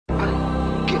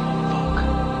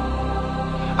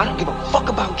I don't give a fuck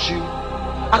about you.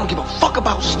 I don't give a fuck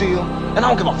about Steel. And I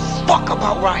don't give a fuck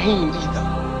about Raheem either.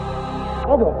 I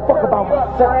don't give a fuck about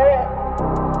myself.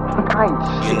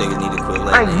 You niggas need to quit I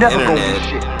letting ain't the never gonna internet be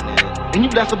shit. And you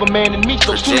less of a man than me,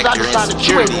 so as soon as I decided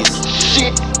you ain't gonna be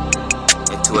shit.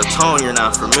 to a tone you're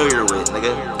not familiar with,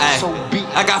 nigga. Ay, So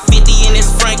I got 50 in this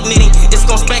Frank Nitti, it's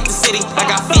gon' spank the city. I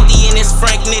got 50 in this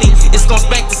Frank Nitti, it's gon'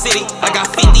 spank the city. I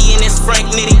got 50 in this Frank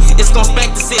Nitti, it's gon'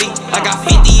 spank the city. I got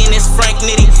 50 in this Frank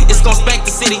Nitti, it's gon' spank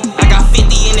the city. I got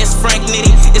 50 in this Frank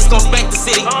Nitti, it's gon' spank the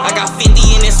city. I got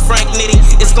 50 in this Frank Nitti,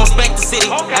 it's gon' spank the city.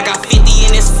 I got 50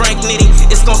 in this Frank Nitti,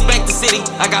 it's gon' spank the city.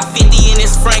 I got 50 in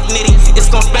this Frank Nitti,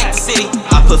 it's gon' spank the city.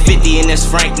 I put 50 in this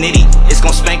Frank Nitti, it's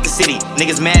gon' spank the city.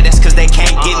 Niggas mad, that's cause they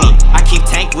can't get me. I keep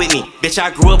tank with me. Bitch,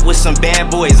 I grew up with some bad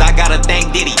boys, I gotta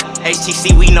thank Diddy.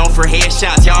 HTC, we known for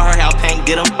headshots, y'all heard how Pank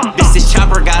did them. Bitch, this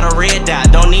chopper got a red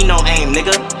dot, don't need no aim,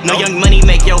 nigga. No Young Money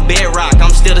make your bed rock,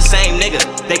 I'm still the same nigga.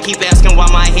 They keep asking why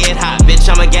my head hot, bitch,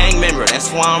 I'm a gang member.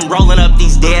 That's why I'm rolling up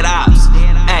these dead ops.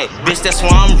 Hey, bitch, that's why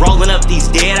I'm rolling up these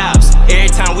dead ops. Every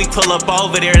time we pull up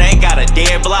over there, they got a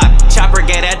dead block. Chopper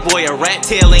gave that boy a rat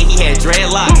tail and he had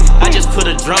dreadlocks. I just put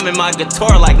a drum in my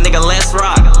guitar like nigga, let's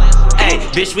rock. Hey,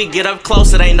 bitch, we get up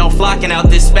close, it ain't no flocking out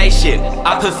this spaceship.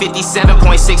 I put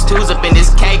 57.62s up in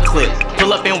this K clip.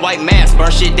 Pull up in white mask,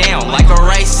 burn shit down like a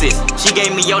racist. She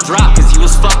gave me your drop cause you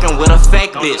was fucking with a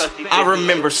fake bitch. I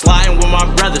remember sliding with my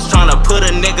brothers trying to put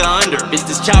a nigga under. Bitch,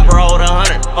 this chopper hold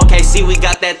 100. Okay, see, we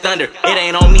got that thunder. It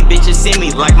ain't on me, bitches see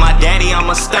me like my daddy, I'm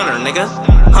a stunner, nigga.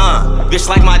 Huh, bitch,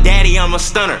 like my daddy, I'm a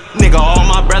stunner. Nigga, all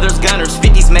my brothers gunners,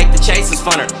 50s make the chases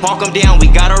funner. Walk them down, we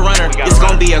got a runner. It's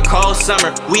gonna be a cold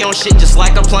summer. We on shit just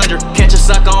like a plunger. Catch a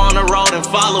sucker on the road and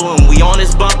follow him. We on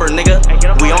his bumper, nigga.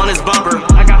 We on his bumper.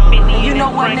 You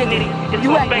know what, nigga?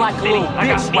 You acting like a little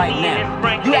bitch right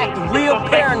now. You acting real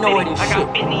paranoid and shit.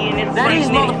 Now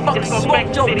these motherfuckers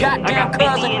smoked your goddamn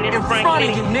cousin in front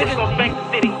of you, nigga.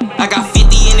 I got 50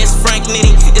 in this Frank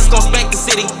Nitti, it's gon' spank the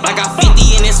city. I got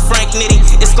 50 in this Frank Nitti,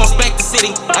 it's gon' spank the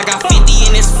city. I got 50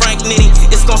 in this Frank Nitti,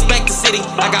 it's gon' spank the city.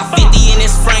 I got 50 in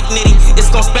this Frank Nitti, it's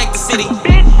gon' spank the city.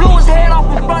 Bitch, blew his head off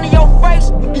in front of your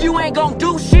face, you ain't gon'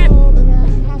 do shit.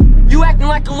 You acting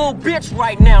like a little bitch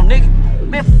right now, nigga.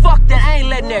 Man, fuck that, I ain't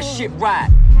letting that shit ride.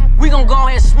 We gon' go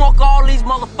ahead and smoke all these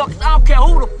motherfuckers. I don't care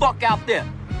who the fuck out there.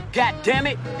 God damn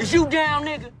it, is you down,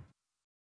 nigga?